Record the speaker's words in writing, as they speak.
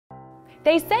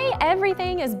They say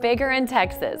everything is bigger in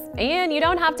Texas, and you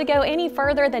don't have to go any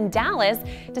further than Dallas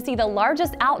to see the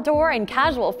largest outdoor and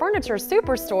casual furniture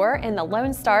superstore in the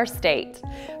Lone Star State.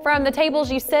 From the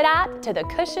tables you sit at to the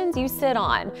cushions you sit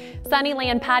on,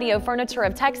 Sunnyland Patio Furniture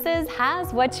of Texas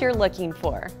has what you're looking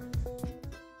for.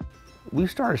 We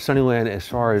started Sunnyland as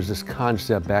far as this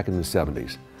concept back in the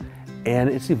 70s, and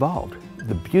it's evolved.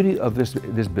 The beauty of this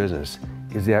business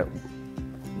is that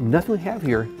nothing we have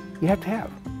here, you have to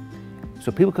have.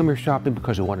 So people come here shopping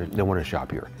because they want to shop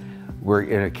here. We're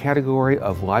in a category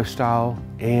of lifestyle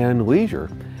and leisure.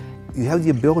 You have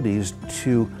the abilities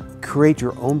to create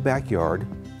your own backyard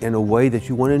in a way that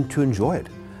you want to enjoy it.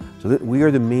 So that we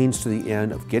are the means to the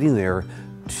end of getting there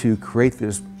to create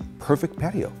this perfect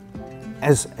patio.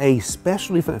 As a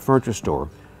specialty furniture store,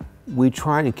 we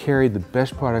try to carry the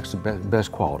best products, the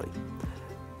best quality.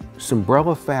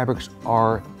 Sombrella fabrics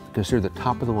are considered the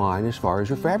top of the line as far as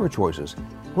your fabric choices.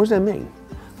 What does that mean?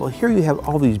 Well, here you have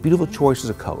all these beautiful choices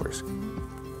of colors.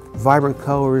 Vibrant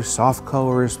colors, soft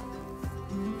colors,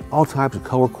 all types of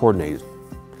color coordinated.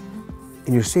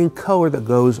 And you're seeing color that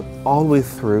goes all the way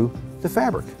through the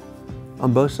fabric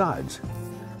on both sides.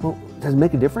 Well, does it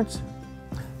make a difference?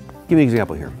 Give me an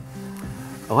example here.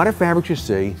 A lot of fabrics you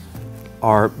see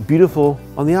are beautiful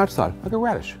on the outside, like a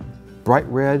radish. Bright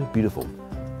red, beautiful.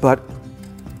 But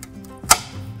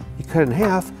you cut it in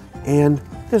half and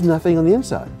there's nothing on the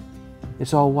inside.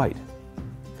 It's all white.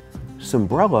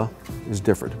 Sombrella is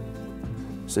different.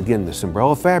 So again, the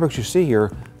Sombrella fabrics you see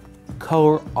here,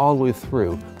 color all the way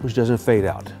through, which doesn't fade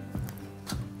out.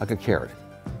 Like a carrot.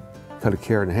 Cut a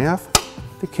carrot in half,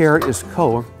 the carrot is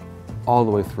color all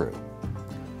the way through.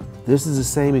 This is the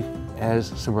same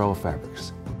as Sombrella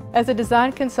fabrics. As a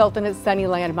design consultant at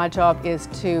Sunnyland, my job is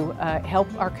to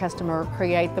help our customer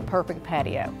create the perfect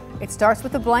patio. It starts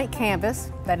with a blank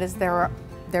canvas, that is their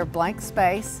blank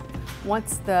space.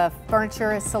 Once the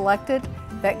furniture is selected,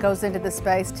 that goes into the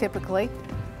space typically.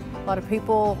 A lot of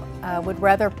people would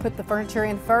rather put the furniture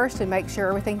in first and make sure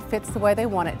everything fits the way they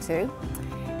want it to.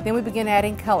 Then we begin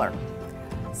adding color.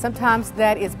 Sometimes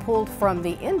that is pulled from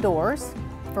the indoors.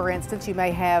 For instance, you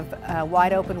may have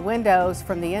wide open windows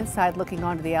from the inside looking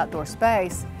onto the outdoor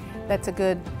space. That's a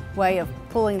good way of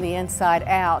pulling the inside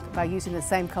out by using the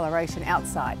same coloration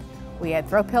outside. We add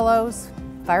throw pillows,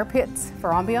 fire pits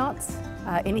for ambiance,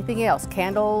 anything else,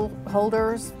 candle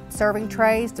holders, serving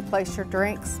trays to place your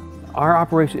drinks. Our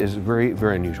operation is very,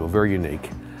 very unusual, very unique.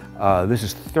 This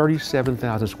is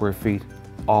 37,000 square feet,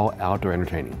 all outdoor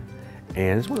entertaining.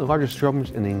 And it's one of the largest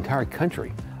showrooms in the entire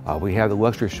country. We have the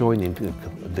luxury of showing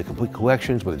the complete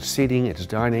collections with its seating, its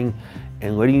dining,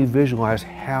 and letting you visualize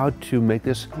how to make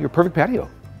this your perfect patio.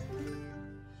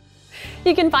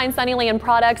 You can find Sunnyland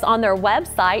products on their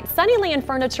website,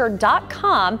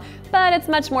 sunnylandfurniture.com, but it's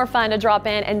much more fun to drop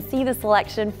in and see the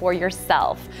selection for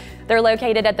yourself. They're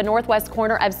located at the northwest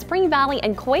corner of Spring Valley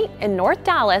and Coit in North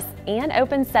Dallas and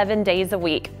open 7 days a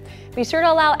week. Be sure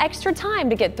to allow extra time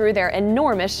to get through their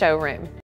enormous showroom.